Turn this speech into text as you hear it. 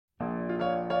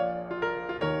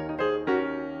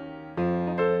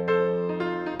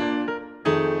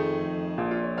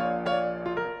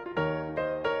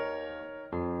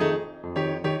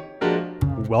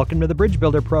Welcome to the Bridge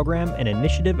Builder Program, an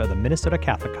initiative of the Minnesota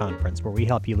Catholic Conference, where we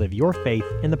help you live your faith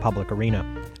in the public arena.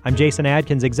 I'm Jason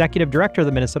Adkins, Executive Director of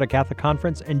the Minnesota Catholic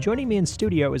Conference, and joining me in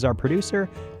studio is our producer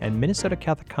and Minnesota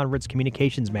Catholic Conference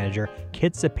Communications Manager,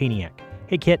 Kit Zapiniak.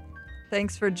 Hey, Kit.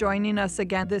 Thanks for joining us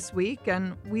again this week,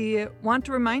 and we want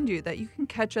to remind you that you can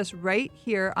catch us right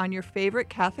here on your favorite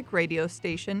Catholic radio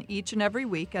station each and every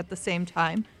week at the same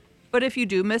time. But if you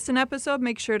do miss an episode,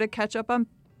 make sure to catch up on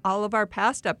all of our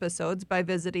past episodes by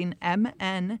visiting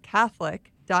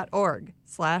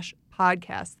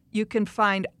mncatholic.org/podcast. You can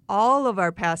find all of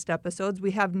our past episodes.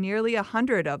 We have nearly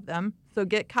 100 of them, so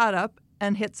get caught up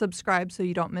and hit subscribe so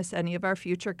you don't miss any of our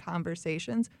future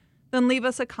conversations. Then leave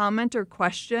us a comment or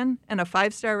question and a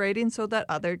 5-star rating so that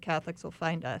other Catholics will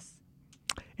find us.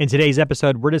 In today's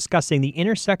episode, we're discussing the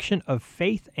intersection of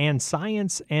faith and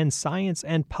science and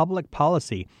public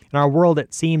policy. In our world,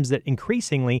 it seems that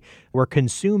increasingly we're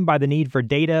consumed by the need for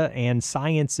data, and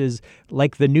science is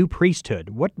like the new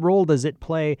priesthood. What role does it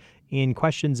play in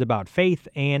questions about faith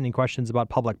and in questions about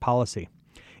public policy?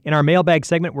 In our mailbag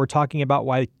segment, we're talking about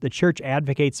why the Church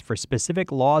advocates for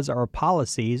specific laws or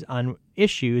policies on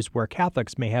issues where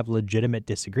Catholics may have legitimate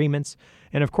disagreements.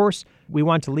 And of course, we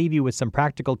want to leave you with some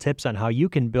practical tips on how you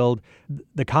can build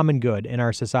the common good in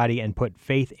our society and put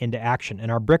faith into action. In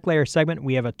our Bricklayer segment,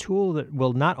 we have a tool that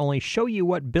will not only show you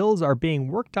what bills are being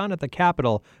worked on at the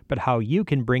Capitol, but how you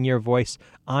can bring your voice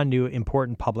onto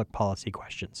important public policy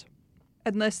questions.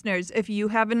 And listeners, if you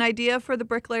have an idea for the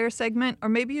Bricklayer segment, or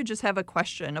maybe you just have a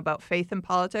question about faith and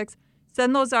politics,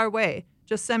 send those our way.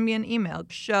 Just send me an email,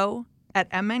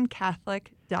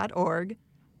 show@mncatholic.org,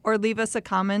 or leave us a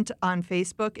comment on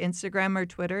Facebook, Instagram, or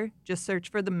Twitter. Just search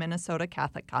for the Minnesota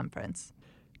Catholic Conference.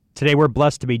 Today, we're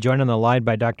blessed to be joined on the line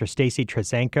by Dr. Stacy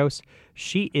Trazankos.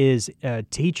 She is a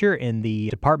teacher in the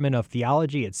Department of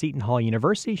Theology at Seton Hall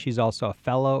University. She's also a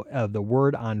fellow of the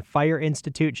Word on Fire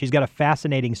Institute. She's got a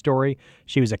fascinating story.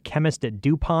 She was a chemist at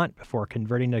DuPont before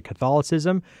converting to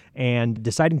Catholicism and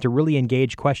deciding to really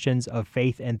engage questions of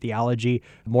faith and theology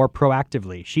more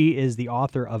proactively. She is the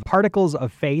author of Particles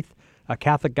of Faith, A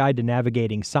Catholic Guide to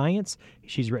Navigating Science.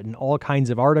 She's written all kinds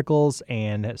of articles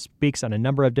and speaks on a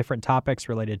number of different topics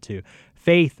related to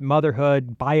faith,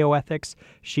 motherhood, bioethics.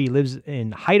 She lives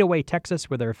in Hideaway, Texas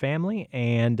with her family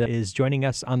and is joining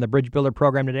us on the Bridge Builder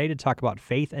program today to talk about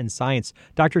faith and science.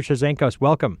 Dr. Trazankos,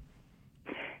 welcome.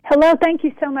 Hello, thank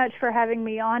you so much for having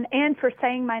me on and for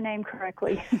saying my name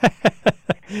correctly.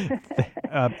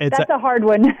 That's a hard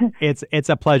one. It's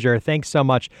a pleasure. Thanks so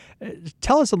much.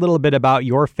 Tell us a little bit about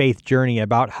your faith journey,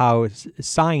 about how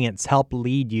science helped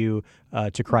lead you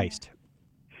to Christ.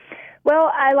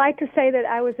 Well, I like to say that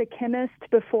I was a chemist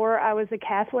before I was a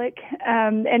Catholic,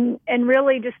 and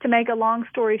really, just to make a long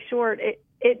story short,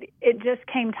 it just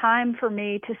came time for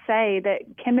me to say that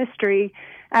chemistry.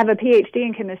 I have a PhD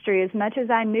in chemistry. As much as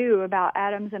I knew about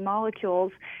atoms and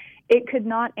molecules, it could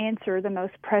not answer the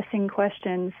most pressing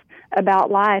questions about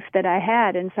life that I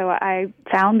had. And so I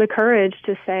found the courage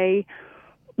to say,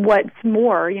 what's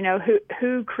more,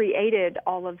 who created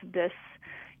all of this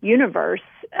universe,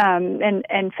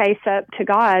 and face up to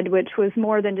God, which was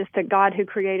more than just a God who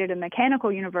created a mechanical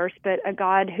universe, but a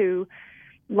God who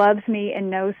loves me and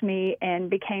knows me and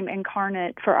became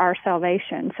incarnate for our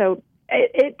salvation. So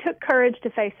it took courage to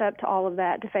face up to all of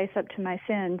that, to face up to my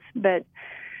sins, but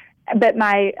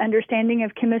my understanding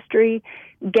of chemistry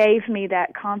gave me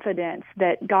that confidence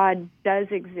that God does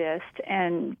exist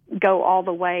and go all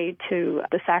the way to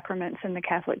the sacraments in the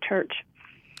Catholic Church.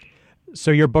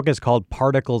 So your book is called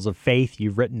Particles of Faith.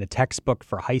 You've written a textbook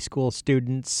for high school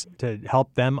students to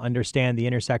help them understand the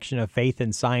intersection of faith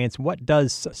and science. What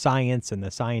does science and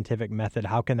the scientific method,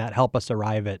 how can that help us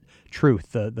arrive at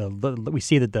truth? We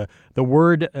see that the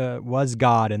Word was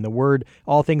God, and the Word,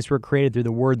 all things were created through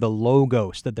the Word, the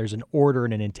Logos, that there's an order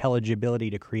and an intelligibility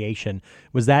to creation.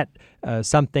 Was that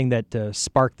something that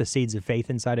sparked the seeds of faith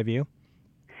inside of you?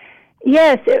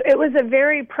 Yes, it was a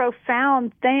very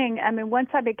profound thing. I mean, once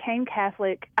I became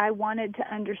Catholic, I wanted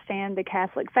to understand the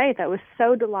Catholic faith. I was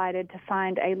so delighted to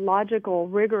find a logical,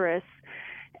 rigorous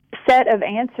set of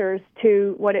answers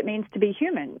to what it means to be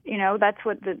human. That's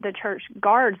what the Church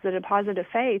guards, the deposit of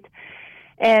faith.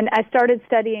 And I started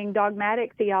studying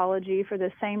dogmatic theology for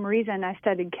the same reason I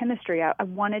studied chemistry. I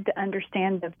wanted to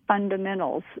understand the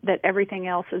fundamentals that everything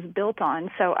else is built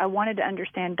on. So I wanted to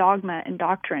understand dogma and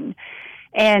doctrine.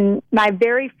 And my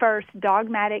very first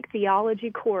dogmatic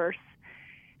theology course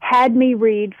had me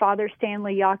read Father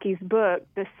Stanley Yockey's book,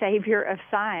 The Savior of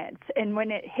Science. And when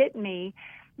it hit me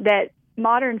that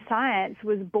modern science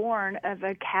was born of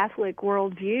a Catholic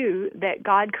worldview that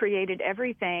God created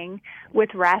everything with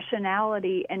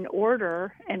rationality and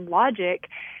order and logic.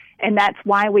 And that's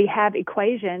why we have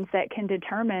equations that can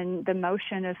determine the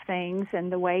motion of things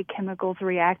and the way chemicals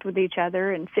react with each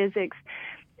other and physics.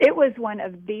 It was one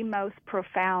of the most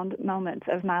profound moments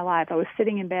of my life. I was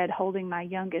sitting in bed holding my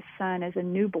youngest son as a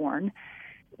newborn,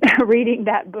 reading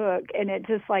that book, and it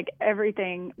just like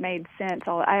everything made sense.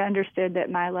 I understood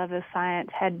that my love of science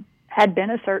had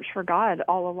been a search for God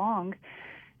all along,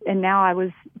 and now I was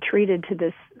treated to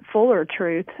this fuller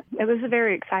truth. It was a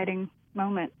very exciting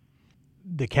moment.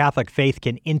 The Catholic faith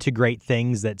can integrate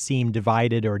things that seem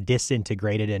divided or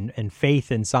disintegrated, and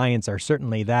faith and science are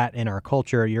certainly that in our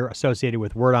culture. You're associated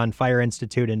with Word on Fire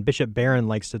Institute, and Bishop Barron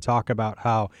likes to talk about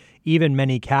how even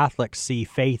many Catholics see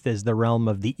faith as the realm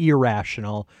of the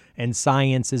irrational and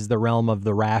science is the realm of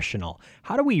the rational.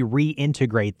 How do we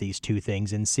reintegrate these two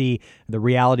things and see the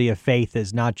reality of faith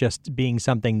as not just being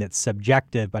something that's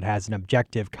subjective, but has an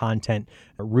objective content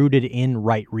rooted in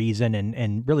right reason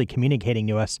and really communicating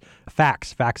to us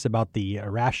facts about the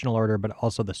rational order, but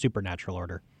also the supernatural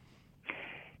order?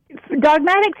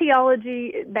 Dogmatic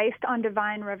theology based on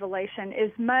divine revelation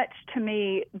is much, to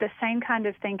me, the same kind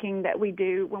of thinking that we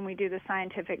do when we do the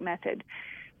scientific method.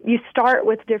 You start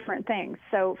with different things,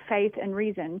 so faith and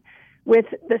reason. With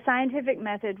the scientific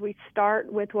method, we start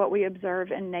with what we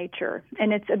observe in nature,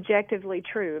 and it's objectively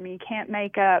true. I mean, you can't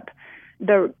make up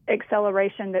the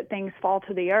acceleration that things fall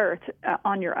to the earth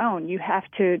on your own. You have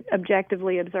to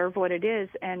objectively observe what it is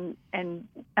and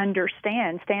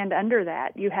stand under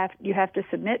that. You have to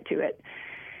submit to it.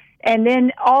 And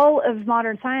then all of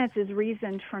modern science is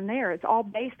reasoned from there. It's all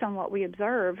based on what we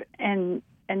observe, and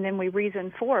then we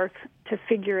reason forth to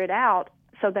figure it out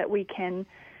so that we can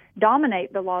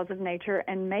dominate the laws of nature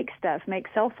and make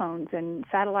cell phones and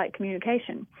satellite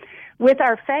communication. With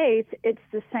our faith, it's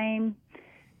the same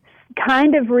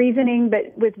kind of reasoning,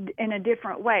 but in a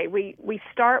different way. We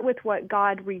start with what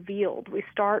God revealed. We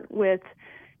start with,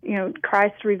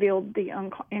 Christ revealed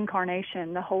the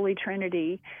incarnation, the Holy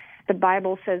Trinity. The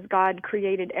Bible says God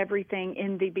created everything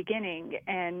in the beginning,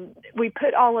 and we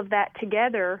put all of that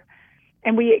together,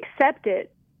 and we accept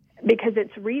it because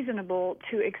it's reasonable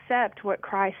to accept what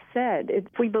Christ said. If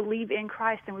we believe in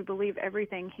Christ and we believe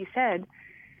everything He said,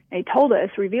 He told us,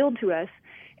 revealed to us,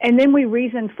 and then we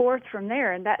reason forth from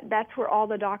there, and that's where all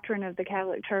the doctrine of the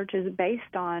Catholic Church is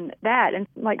based on that. And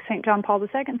like St. John Paul II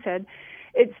said,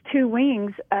 it's two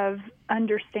wings of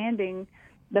understanding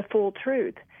the full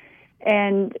truth.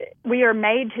 And we are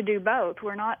made to do both.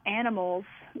 We're not animals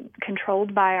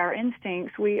controlled by our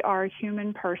instincts. We are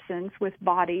human persons with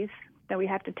bodies that we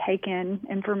have to take in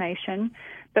information,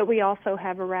 but we also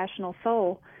have a rational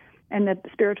soul and the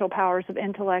spiritual powers of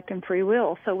intellect and free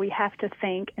will. So we have to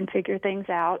think and figure things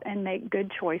out and make good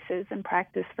choices and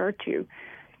practice virtue.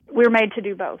 We're made to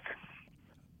do both.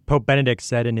 Pope Benedict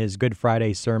said in his Good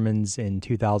Friday sermons in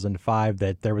 2005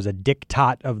 that there was a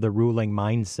diktat of the ruling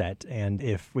mindset. And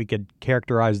if we could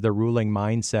characterize the ruling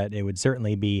mindset, it would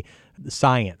certainly be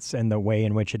science and the way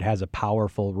in which it has a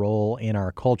powerful role in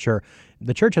our culture.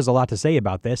 The church has a lot to say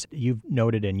about this. You've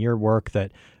noted in your work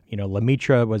that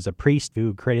Lemaitre was a priest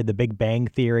who created the Big Bang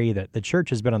Theory, that the church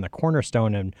has been on the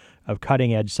cornerstone of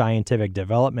cutting-edge scientific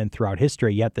development throughout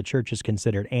history, yet the church is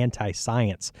considered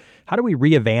anti-science. How do we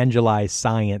re-evangelize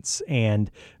science and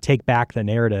take back the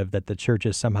narrative that the church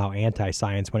is somehow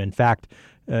anti-science when, in fact,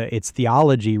 it's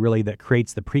theology really that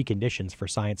creates the preconditions for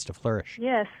science to flourish?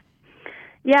 Yes.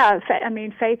 Yeah,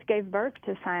 faith gave birth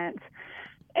to science.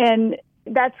 And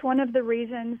that's one of the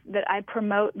reasons that I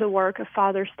promote the work of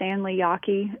Father Stanley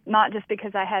Yockey, not just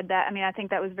because I had that. I think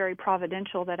that was very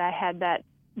providential that I had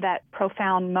that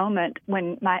profound moment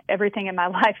when everything in my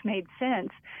life made sense.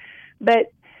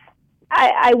 But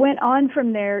I went on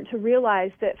from there to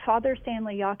realize that Father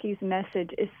Stanley Yockey's message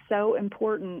is so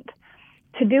important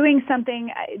to doing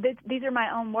something. These are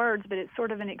my own words, but it's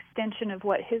sort of an extension of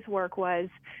what his work was,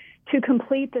 to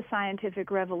complete the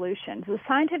scientific revolution. The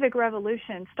scientific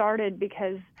revolution started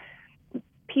because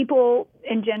people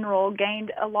in general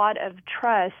gained a lot of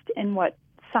trust in what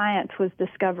science was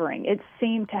discovering. It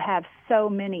seemed to have so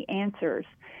many answers,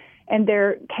 and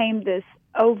there came this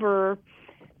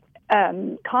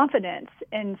confidence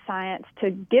in science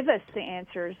to give us the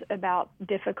answers about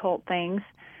difficult things.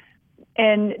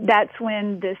 And that's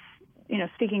when this,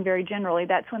 speaking very generally,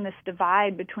 that's when this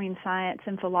divide between science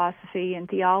and philosophy and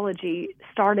theology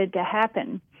started to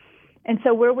happen. And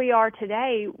so where we are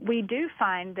today, we do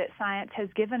find that science has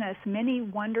given us many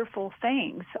wonderful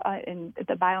things in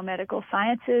the biomedical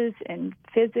sciences, in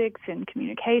physics, in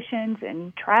communications,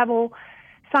 in travel.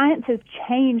 science has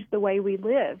changed the way we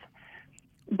live.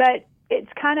 But it's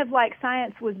kind of like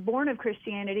science was born of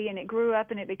Christianity, and it grew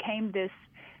up and it became this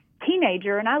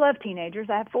teenager, and I love teenagers.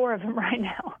 I have 4 of them right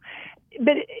now.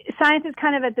 But science is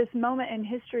kind of at this moment in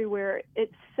history where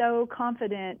it's so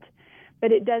confident,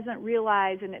 but it doesn't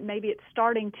realize, and maybe it's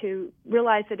starting to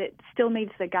realize that it still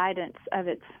needs the guidance of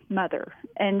its mother.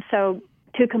 And so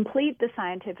to complete the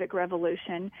scientific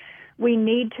revolution, we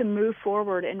need to move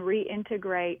forward and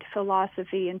reintegrate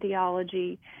philosophy and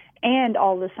theology and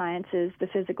all the sciences, the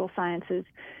physical sciences,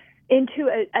 into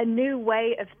a new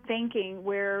way of thinking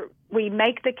where we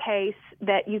make the case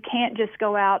that you can't just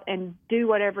go out and do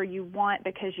whatever you want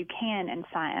because you can in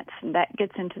science. And that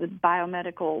gets into the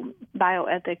biomedical,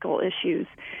 bioethical issues.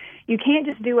 You can't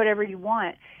just do whatever you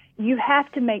want. You have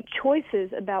to make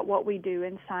choices about what we do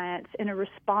in science in a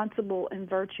responsible and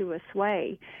virtuous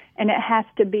way. And it has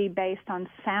to be based on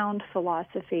sound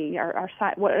philosophy.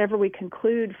 Whatever we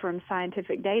conclude from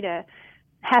scientific data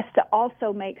has to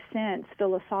also make sense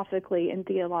philosophically and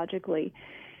theologically.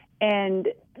 And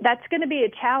that's going to be a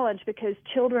challenge because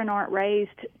children aren't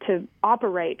raised to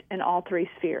operate in all 3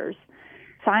 spheres.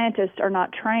 Scientists are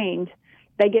not trained.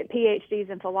 They get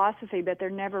PhDs in philosophy, but they're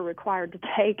never required to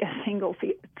take a single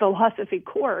philosophy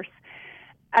course.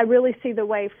 I really see the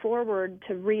way forward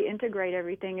to reintegrate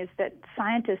everything is that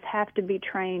scientists have to be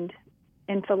trained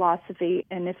in philosophy,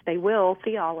 and if they will,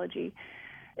 theology.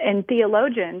 And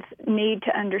theologians need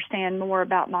to understand more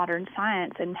about modern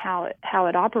science and how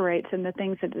it operates and the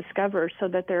things it discovers so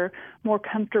that they're more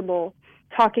comfortable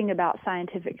talking about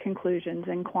scientific conclusions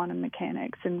and quantum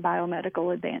mechanics and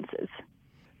biomedical advances.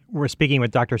 We're speaking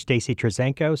with Dr. Stacy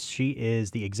Trazancos. She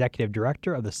is the executive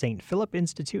director of the St. Philip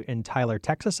Institute in Tyler,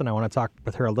 Texas, and I want to talk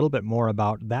with her a little bit more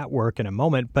about that work in a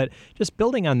moment. But just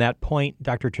building on that point,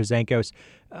 Dr. Trazancos,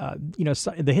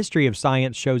 the history of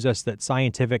science shows us that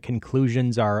scientific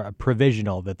conclusions are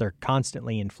provisional, that they're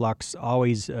constantly in flux,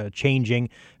 always changing.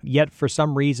 Yet, for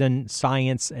some reason,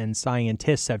 science and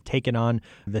scientists have taken on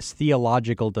this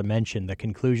theological dimension. The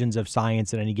conclusions of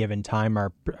science at any given time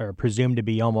are presumed to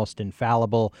be almost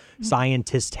infallible. Mm-hmm.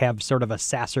 Scientists have sort of a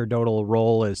sacerdotal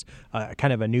role as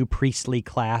kind of a new priestly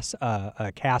class,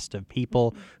 a caste of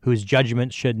people whose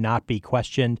judgments should not be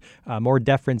questioned. More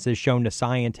deference is shown to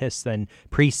scientists than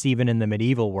priests even in the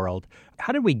medieval world.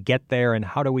 How did we get there, and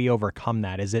how do we overcome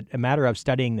that? Is it a matter of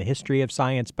studying the history of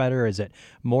science better? Is it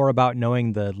more about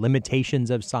knowing the limitations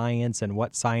of science and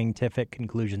what scientific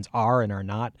conclusions are and are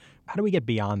not? How do we get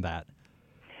beyond that?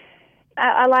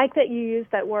 I like that you use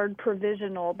that word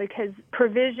provisional, because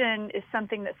provision is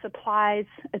something that supplies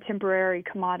a temporary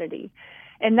commodity.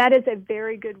 And that is a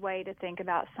very good way to think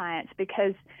about science,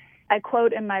 because I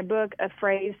quote in my book a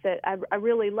phrase that I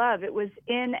really love. It was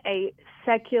in a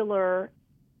secular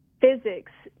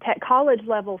physics,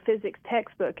 college-level physics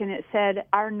textbook, and it said,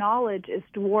 "Our knowledge is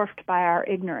dwarfed by our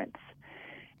ignorance."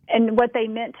 And what they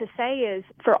meant to say is,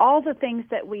 for all the things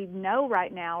that we know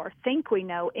right now or think we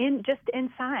know in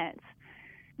science,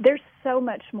 there's so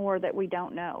much more that we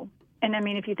don't know. And I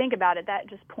mean, if you think about it, that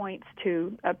just points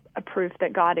to a proof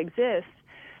that God exists.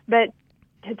 But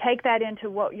to take that into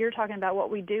what you're talking about,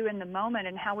 what we do in the moment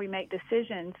and how we make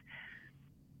decisions,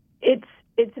 it's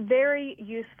very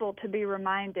useful to be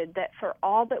reminded that for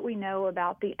all that we know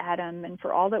about the atom and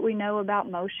for all that we know about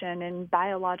motion and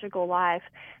biological life,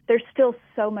 there's still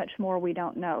so much more we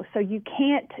don't know. So you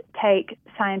can't take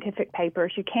scientific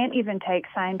papers, you can't even take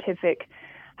scientific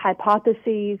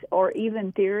hypotheses or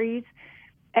even theories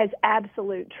as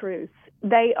absolute truths.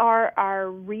 They are our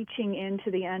reaching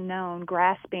into the unknown,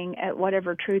 grasping at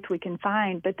whatever truth we can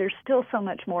find, but there's still so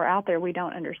much more out there we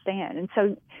don't understand. And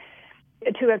so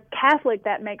to a Catholic,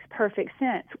 that makes perfect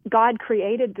sense. God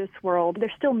created this world.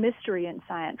 There's still mystery in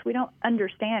science. We don't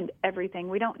understand everything.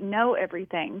 We don't know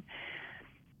everything.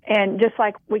 And just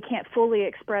like we can't fully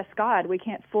express God, we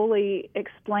can't fully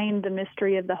explain the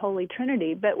mystery of the Holy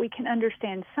Trinity, but we can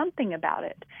understand something about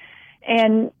it.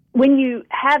 And when you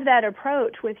have that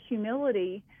approach with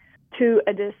humility to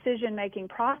a decision-making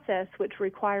process which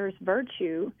requires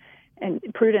virtue and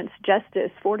prudence,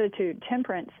 justice, fortitude,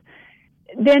 temperance,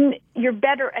 then you're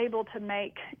better able to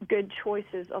make good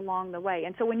choices along the way.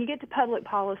 And so when you get to public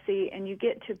policy and you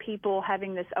get to people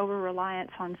having this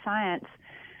over-reliance on science,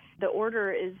 the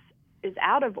order is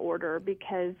out of order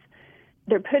because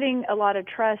they're putting a lot of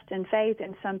trust and faith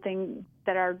in something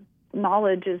that our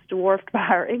knowledge is dwarfed by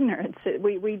our ignorance.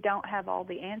 We don't have all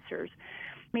the answers.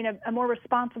 I mean, a more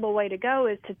responsible way to go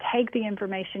is to take the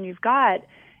information you've got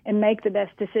and make the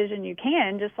best decision you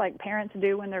can, just like parents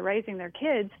do when they're raising their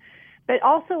kids. But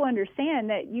also understand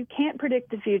that you can't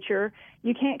predict the future.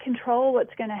 You can't control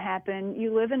what's going to happen.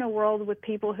 You live in a world with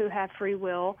people who have free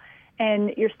will,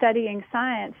 and you're studying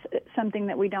science, something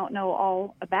that we don't know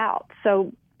all about.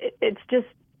 So it's just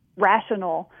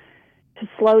rational to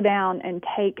slow down and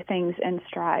take things in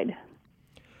stride.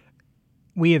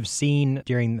 We have seen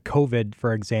during COVID,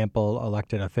 for example,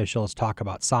 elected officials talk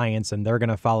about science, and they're going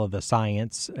to follow the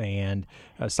science. And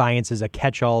science is a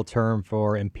catch-all term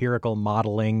for empirical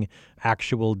modeling,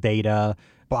 actual data,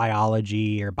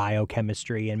 biology or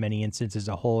biochemistry, in many instances,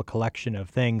 a whole collection of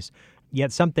things.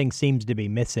 Yet something seems to be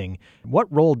missing. What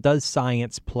role does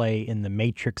science play in the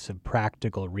matrix of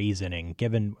practical reasoning,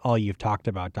 given all you've talked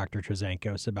about, Dr.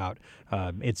 Trazancos, about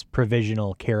its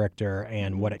provisional character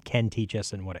and what it can teach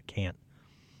us and what it can't?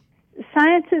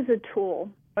 Science is a tool.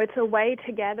 It's a way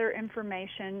to gather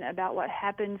information about what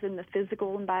happens in the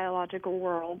physical and biological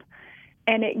world,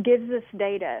 and it gives us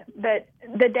data. But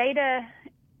the data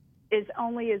is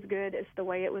only as good as the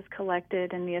way it was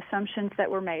collected and the assumptions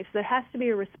that were made. So there has to be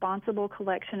a responsible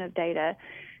collection of data.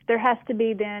 There has to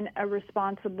be then a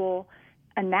responsible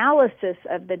analysis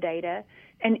of the data.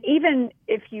 And even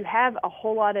if you have a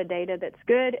whole lot of data that's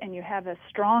good and you have a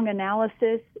strong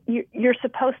analysis, you're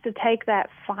supposed to take that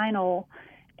final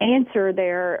answer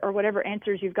there, or whatever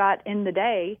answers you've got in the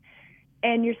day,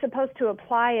 and you're supposed to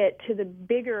apply it to the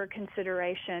bigger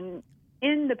consideration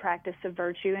in the practice of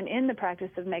virtue and in the practice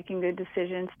of making good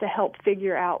decisions to help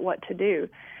figure out what to do.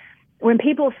 When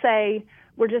people say,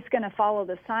 we're just going to follow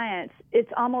the science,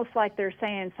 it's almost like they're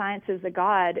saying science is a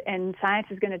god and science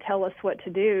is going to tell us what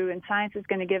to do and science is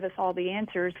going to give us all the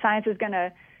answers. Science is going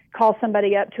to call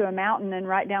somebody up to a mountain and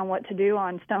write down what to do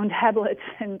on stone tablets,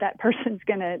 and that person's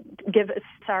going to give us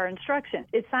our instructions.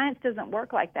 Science doesn't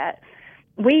work like that.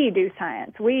 We do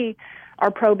science. We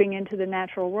are probing into the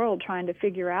natural world trying to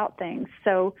figure out things.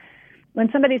 So when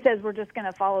somebody says we're just going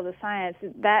to follow the science,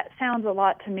 that sounds a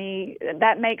lot to me.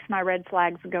 That makes my red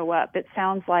flags go up. It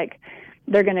sounds like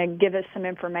they're going to give us some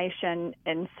information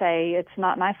and say it's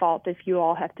not my fault if you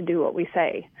all have to do what we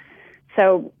say.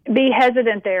 So be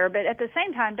hesitant there, but at the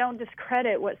same time, don't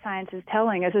discredit what science is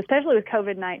telling us, especially with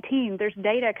COVID-19. There's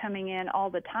data coming in all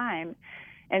the time,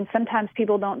 and sometimes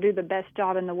people don't do the best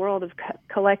job in the world of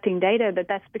collecting data, but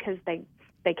that's because they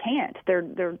can't.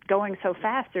 They're going so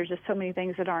fast. There's just so many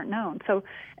things that aren't known. So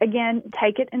again,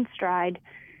 take it in stride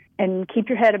and keep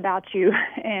your head about you,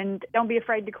 and don't be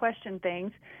afraid to question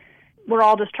things. We're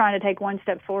all just trying to take one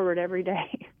step forward every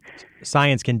day.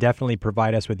 Science can definitely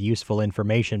provide us with useful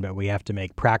information, but we have to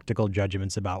make practical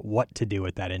judgments about what to do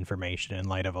with that information in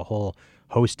light of a whole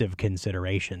host of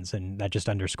considerations. And that just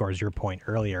underscores your point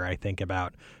earlier, I think,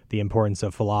 about the importance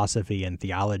of philosophy and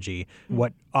theology. Mm-hmm.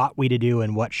 What ought we to do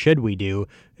and what should we do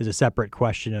is a separate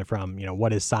question from,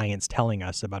 what is science telling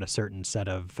us about a certain set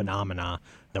of phenomena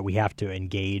that we have to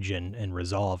engage and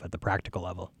resolve at the practical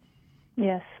level.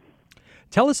 Yes.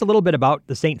 Tell us a little bit about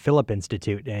the St. Philip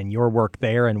Institute and your work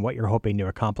there and what you're hoping to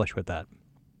accomplish with that.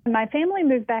 My family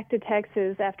moved back to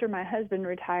Texas after my husband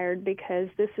retired because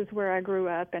this is where I grew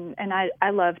up, and I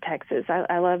love Texas.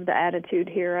 I love the attitude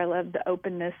here. I love the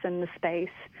openness and the space.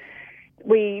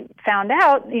 We found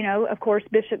out, of course,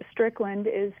 Bishop Strickland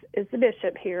is the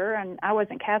bishop here, and I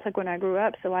wasn't Catholic when I grew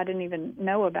up, so I didn't even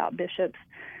know about bishops.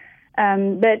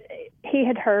 But he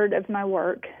had heard of my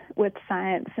work with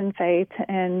science and faith,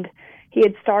 and he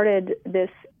had started this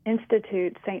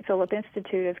institute, St. Philip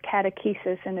Institute of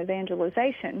Catechesis and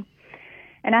Evangelization.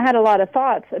 And I had a lot of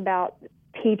thoughts about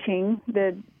teaching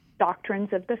the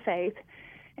doctrines of the faith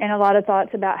and a lot of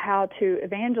thoughts about how to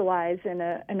evangelize in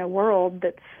a world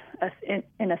that's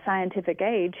in a scientific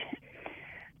age.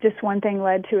 Just one thing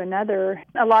led to another.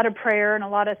 A lot of prayer and a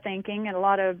lot of thinking and a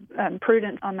lot of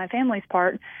prudence on my family's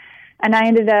part. And I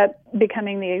ended up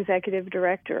becoming the executive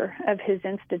director of his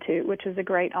institute, which is a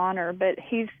great honor. But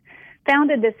he's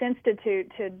founded this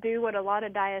institute to do what a lot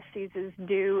of dioceses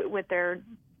do with their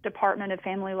Department of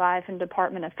Family Life and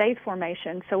Department of Faith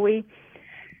Formation. So we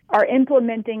are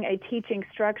implementing a teaching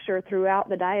structure throughout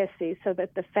the diocese so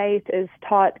that the faith is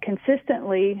taught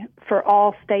consistently for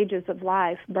all stages of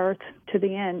life, birth to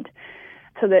the end,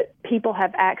 so that people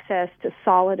have access to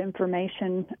solid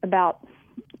information about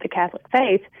the Catholic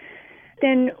faith.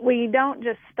 Then we don't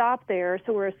just stop there,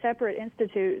 so we're a separate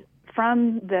institute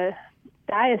from the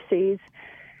diocese,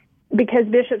 because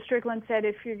Bishop Strickland said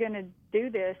if you're going to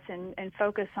do this and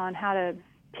focus on how to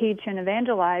teach and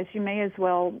evangelize, you may as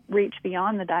well reach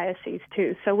beyond the diocese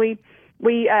too. So we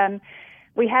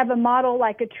we have a model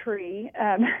like a tree.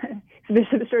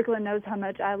 Bishop Strickland knows how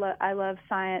much I love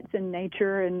science and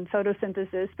nature and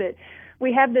photosynthesis, but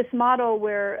we have this model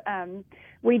where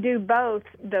we do both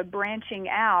the branching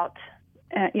out,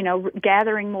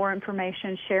 gathering more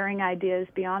information, sharing ideas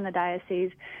beyond the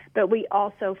diocese, but we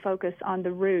also focus on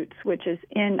the roots, which is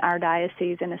in our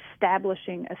diocese, and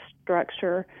establishing a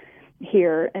structure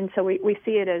here. And so we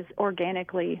see it as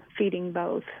organically feeding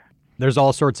both. There's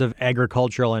all sorts of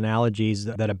agricultural analogies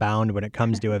that abound when it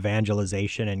comes to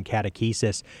evangelization and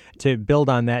catechesis. To build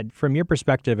on that, from your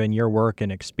perspective and your work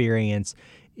and experience,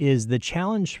 is the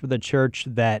challenge for the church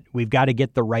that we've got to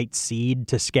get the right seed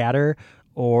to scatter,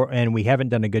 and we haven't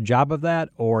done a good job of that?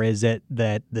 Or is it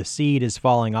that the seed is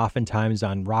falling oftentimes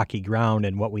on rocky ground,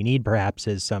 and what we need perhaps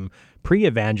is some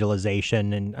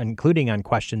pre-evangelization, and including on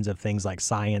questions of things like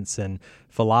science and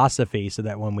philosophy, so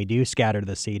that when we do scatter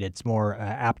the seed, it's more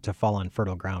apt to fall on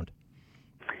fertile ground?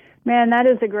 Man, that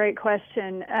is a great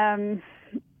question.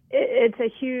 It's a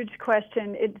huge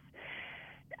question.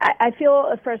 I feel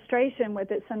a frustration with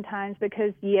it sometimes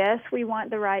because, yes, we want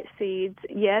the right seeds.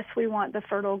 Yes, we want the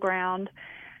fertile ground,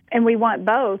 and we want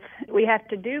both. We have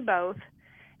to do both.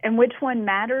 And which one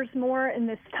matters more in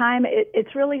this time?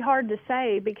 It's really hard to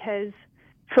say, because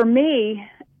for me,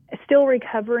 still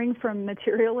recovering from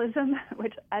materialism,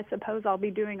 which I suppose I'll be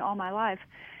doing all my life,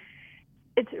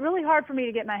 it's really hard for me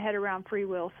to get my head around free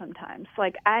will sometimes.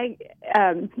 Like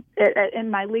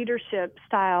in my leadership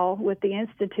style with the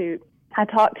Institute, I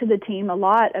talk to the team a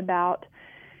lot about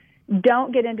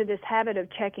don't get into this habit of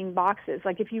checking boxes.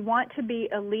 Like, if you want to be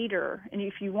a leader and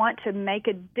if you want to make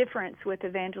a difference with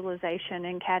evangelization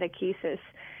and catechesis,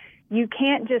 you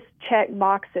can't just check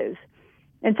boxes.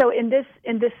 And so in this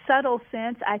subtle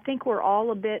sense, I think we're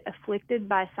all a bit afflicted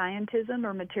by scientism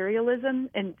or materialism,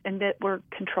 and that we're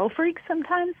control freaks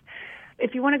sometimes.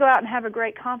 If you want to go out and have a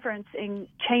great conference and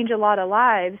change a lot of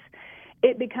lives,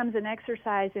 it becomes an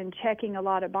exercise in checking a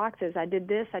lot of boxes. I did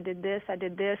this, I did this, I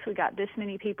did this, we got this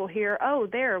many people here. Oh,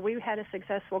 there, we had a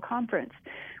successful conference.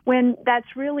 When that's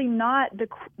really not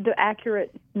the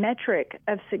accurate metric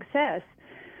of success.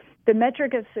 The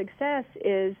metric of success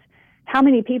is how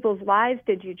many people's lives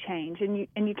did you change? And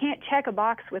you can't check a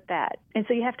box with that. And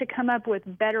so you have to come up with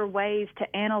better ways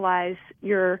to analyze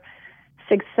your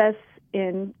success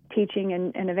in teaching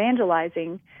and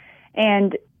evangelizing.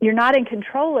 And you're not in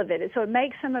control of it. So it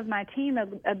makes some of my team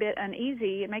a bit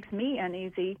uneasy. It makes me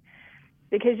uneasy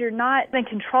because you're not in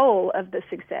control of the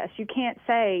success. You can't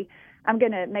say, I'm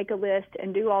going to make a list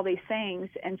and do all these things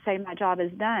and say my job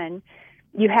is done.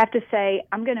 You have to say,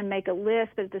 I'm going to make a list,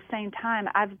 but at the same time,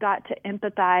 I've got to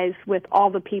empathize with all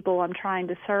the people I'm trying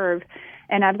to serve,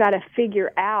 and I've got to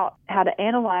figure out how to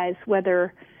analyze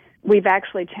whether we've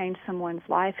actually changed someone's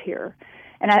life here.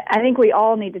 And I think we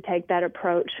all need to take that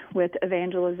approach with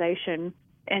evangelization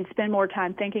and spend more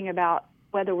time thinking about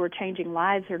whether we're changing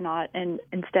lives or not, and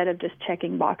instead of just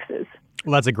checking boxes.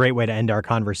 Well, that's a great way to end our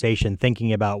conversation,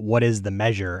 thinking about what is the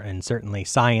measure. And certainly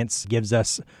science gives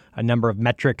us a number of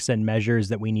metrics and measures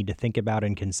that we need to think about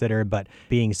and consider, but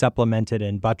being supplemented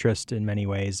and buttressed in many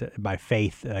ways by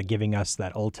faith, giving us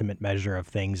that ultimate measure of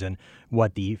things and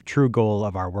what the true goal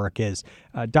of our work is.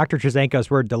 Dr. Trazancos,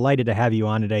 we're delighted to have you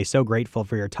on today. So grateful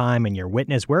for your time and your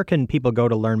witness. Where can people go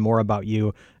to learn more about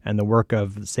you and the work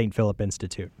of St. Philip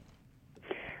Institute?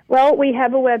 Well, we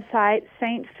have a website,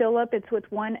 St. Philip, it's with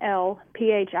one L,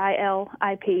 Philip,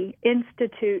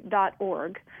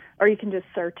 institute.org, or you can just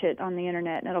search it on the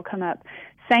internet and it'll come up,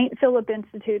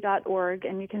 stphilipinstitute.org,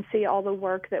 and you can see all the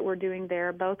work that we're doing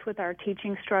there, both with our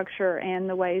teaching structure and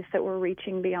the ways that we're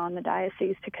reaching beyond the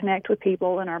diocese to connect with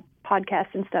people in our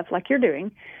podcasts and stuff like you're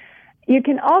doing. You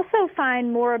can also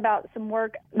find more about some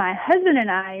work my husband and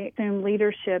I assume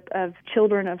leadership of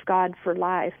Children of God for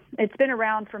Life. It's been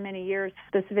around for many years,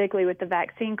 specifically with the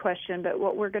vaccine question, but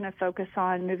what we're going to focus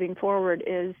on moving forward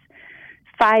is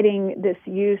fighting this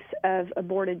use of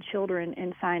aborted children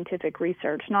in scientific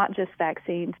research, not just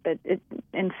vaccines, but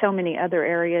in so many other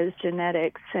areas,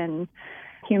 genetics and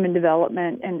human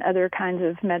development and other kinds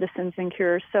of medicines and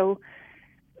cures. So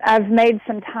I've made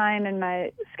some time in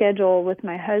my schedule with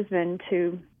my husband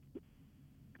to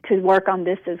work on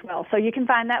this as well. So you can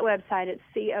find that website at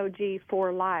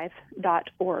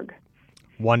cog4life.org.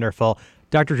 Wonderful.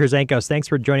 Dr. Trazancos, thanks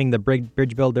for joining the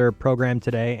Bridge Builder program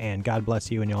today, and God bless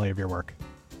you and all of your work.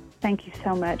 Thank you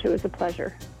so much. It was a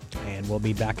pleasure. And we'll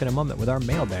be back in a moment with our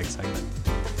mailbag segment.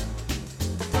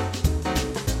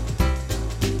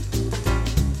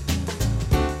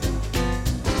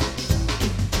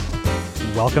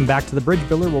 Welcome back to The Bridge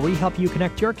Builder, where we help you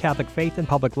connect your Catholic faith and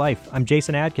public life. I'm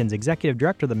Jason Adkins, Executive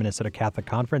Director of the Minnesota Catholic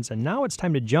Conference, and now it's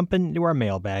time to jump into our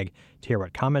mailbag to hear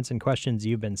what comments and questions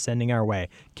you've been sending our way.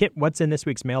 Kit, what's in this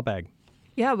week's mailbag?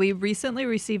 Yeah, we recently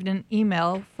received an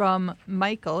email from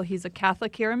Michael. He's a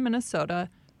Catholic here in Minnesota,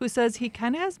 who says he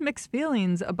kind of has mixed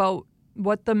feelings about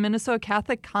what the Minnesota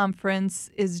Catholic Conference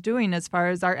is doing as far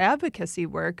as our advocacy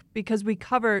work, because we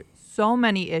cover so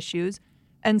many issues,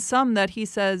 and some that he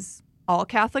says all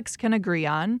Catholics can agree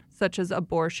on, such as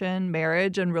abortion,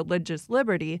 marriage, and religious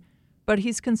liberty, but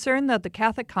he's concerned that the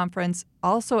Catholic Conference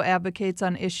also advocates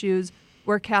on issues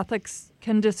where Catholics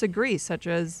can disagree, such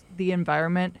as the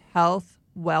environment, health,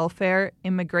 welfare,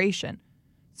 immigration.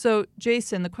 So,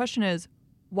 Jason, the question is,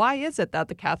 why is it that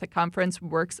the Catholic Conference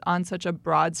works on such a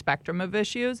broad spectrum of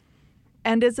issues?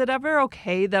 And is it ever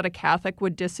okay that a Catholic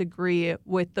would disagree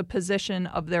with the position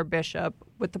of their bishop,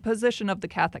 with the position of the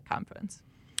Catholic Conference?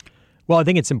 Well, I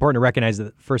think it's important to recognize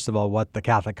that, first of all, what the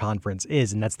Catholic Conference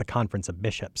is, and that's the Conference of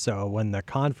Bishops. So when the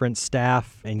conference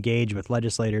staff engage with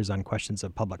legislators on questions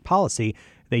of public policy,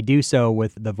 they do so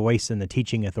with the voice and the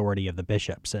teaching authority of the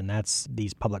bishops. And that's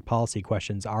these public policy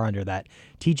questions are under that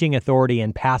teaching authority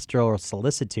and pastoral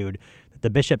solicitude the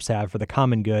bishops have for the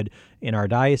common good in our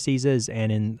dioceses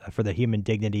and for the human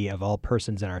dignity of all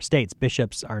persons in our states.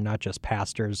 Bishops are not just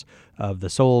pastors of the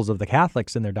souls of the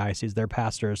Catholics in their diocese, they're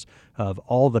pastors of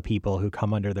all the people who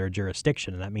come under their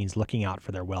jurisdiction, and that means looking out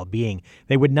for their well-being.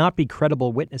 They would not be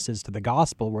credible witnesses to the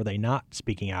gospel were they not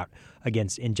speaking out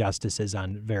against injustices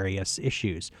on various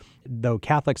issues. Though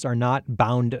Catholics are not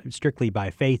bound strictly by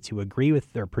faith to agree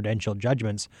with their prudential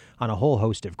judgments on a whole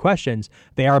host of questions,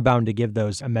 they are bound to give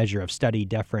those a measure of study,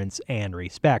 deference, and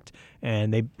respect.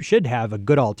 And they should have a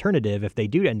good alternative if they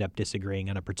do end up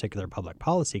disagreeing on a particular public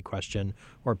policy question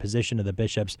or position of the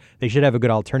bishops. They should have a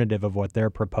good alternative of what they're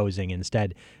proposing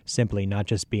instead, simply not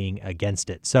just being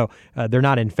against it. So they're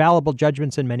not infallible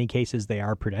judgments in many cases. They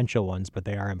are prudential ones, but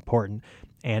they are important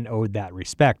and owed that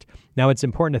respect. Now, it's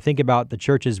important to think about the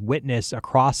Church's witness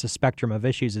across the spectrum of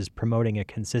issues as promoting a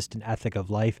consistent ethic of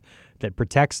life that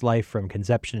protects life from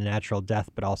conception and natural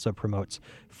death, but also promotes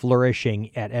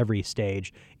flourishing at every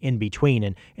stage in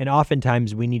between. And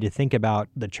oftentimes we need to think about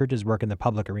the Church's work in the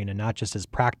public arena not just as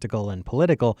practical and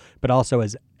political, but also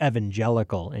as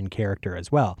evangelical in character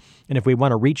as well. And if we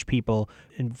want to reach people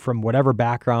from whatever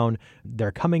background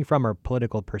they're coming from or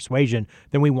political persuasion,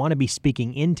 then we want to be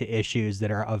speaking into issues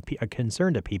that are of a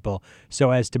concern to people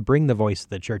so as to bring the voice of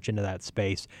the Church into that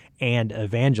space and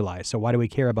evangelize. So why do we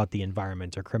care about the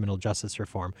environment or criminal justice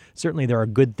reform? Certainly there are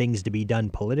good things to be done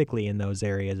politically in those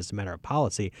areas as a matter of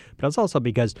policy, but it's also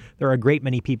because there are a great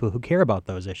many people who care about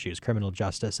those issues, criminal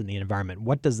justice and the environment.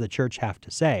 What does the Church have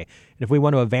to say? And if we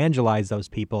want to evangelize those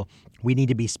people, we need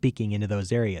to be speaking into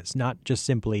those areas, not just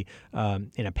simply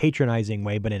in a patronizing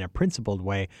way, but in a principled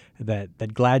way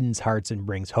that gladdens hearts and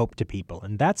brings hope to people.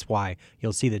 And that's why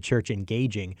you'll see the Church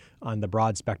engaging on the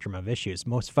broad spectrum of issues.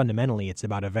 Most fundamentally, it's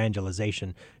about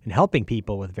evangelization and helping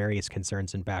people with various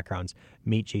concerns and backgrounds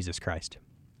meet Jesus Christ.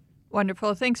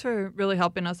 Wonderful. Thanks for really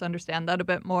helping us understand that a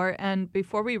bit more. And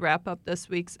before we wrap up this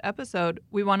week's episode,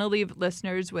 we want to leave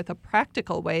listeners with a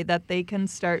practical way that they can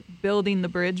start building the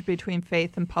bridge between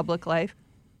faith and public life.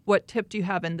 What tip do you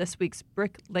have in this week's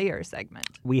Bricklayer segment?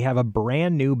 We have a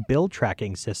brand new bill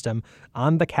tracking system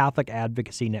on the Catholic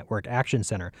Advocacy Network Action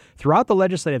Center. Throughout the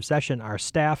legislative session, our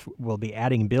staff will be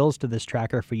adding bills to this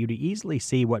tracker for you to easily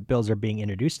see what bills are being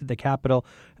introduced to the Capitol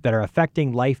that are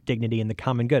affecting life, dignity, and the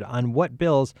common good. On what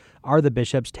bills are the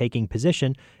bishops taking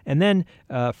position? And then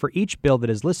for each bill that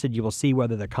is listed, you will see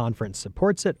whether the conference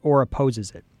supports it or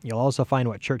opposes it. You'll also find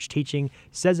what church teaching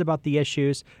says about the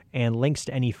issues and links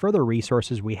to any further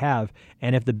resources we have.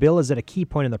 And if the bill is at a key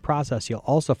point in the process, you'll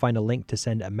also find a link to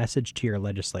send a message to your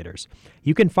legislators.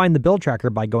 You can find the bill tracker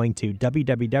by going to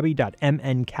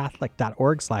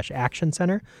www.mncatholic.org/Action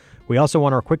Center. We also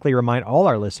want to quickly remind all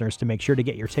our listeners to make sure to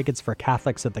get your tickets for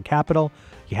Catholics at the Capitol.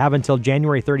 You have until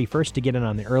January 31st to get in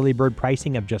on the early bird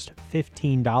pricing of just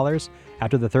 $15.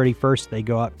 After the 31st, they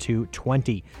go up to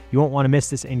 $20. You won't want to miss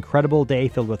this incredible day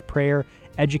filled with prayer,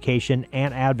 education,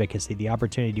 and advocacy, the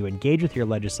opportunity to engage with your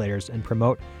legislators and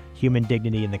promote human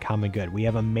dignity and the common good. We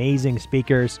have amazing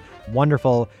speakers,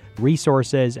 wonderful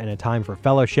resources, and a time for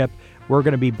fellowship. We're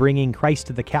going to be bringing Christ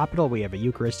to the Capitol. We have a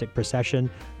Eucharistic procession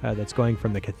that's going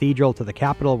from the cathedral to the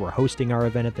Capitol. We're hosting our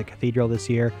event at the cathedral this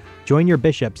year. Join your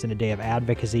bishops in a day of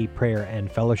advocacy, prayer, and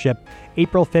fellowship.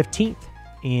 April 15th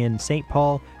in St.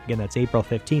 Paul. Again, that's April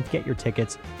 15th. Get your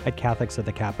tickets at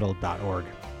catholicsatthecapitol.org.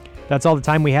 That's all the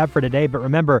time we have for today, but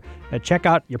remember, check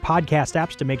out your podcast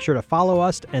apps to make sure to follow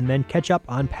us and then catch up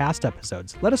on past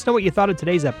episodes. Let us know what you thought of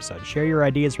today's episode. Share your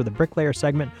ideas for the Bricklayer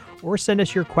segment or send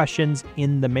us your questions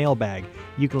in the mailbag.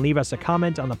 You can leave us a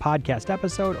comment on the podcast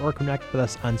episode or connect with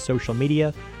us on social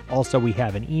media. Also, we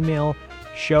have an email,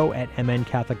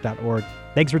 show@mncatholic.org.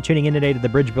 Thanks for tuning in today to The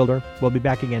Bridge Builder. We'll be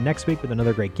back again next week with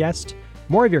another great guest,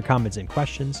 more of your comments and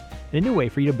questions, and a new way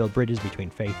for you to build bridges between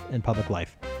faith and public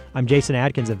life. I'm Jason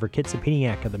Adkins, and for Kit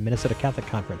Sapiniak of the Minnesota Catholic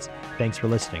Conference, thanks for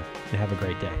listening, and have a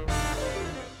great day.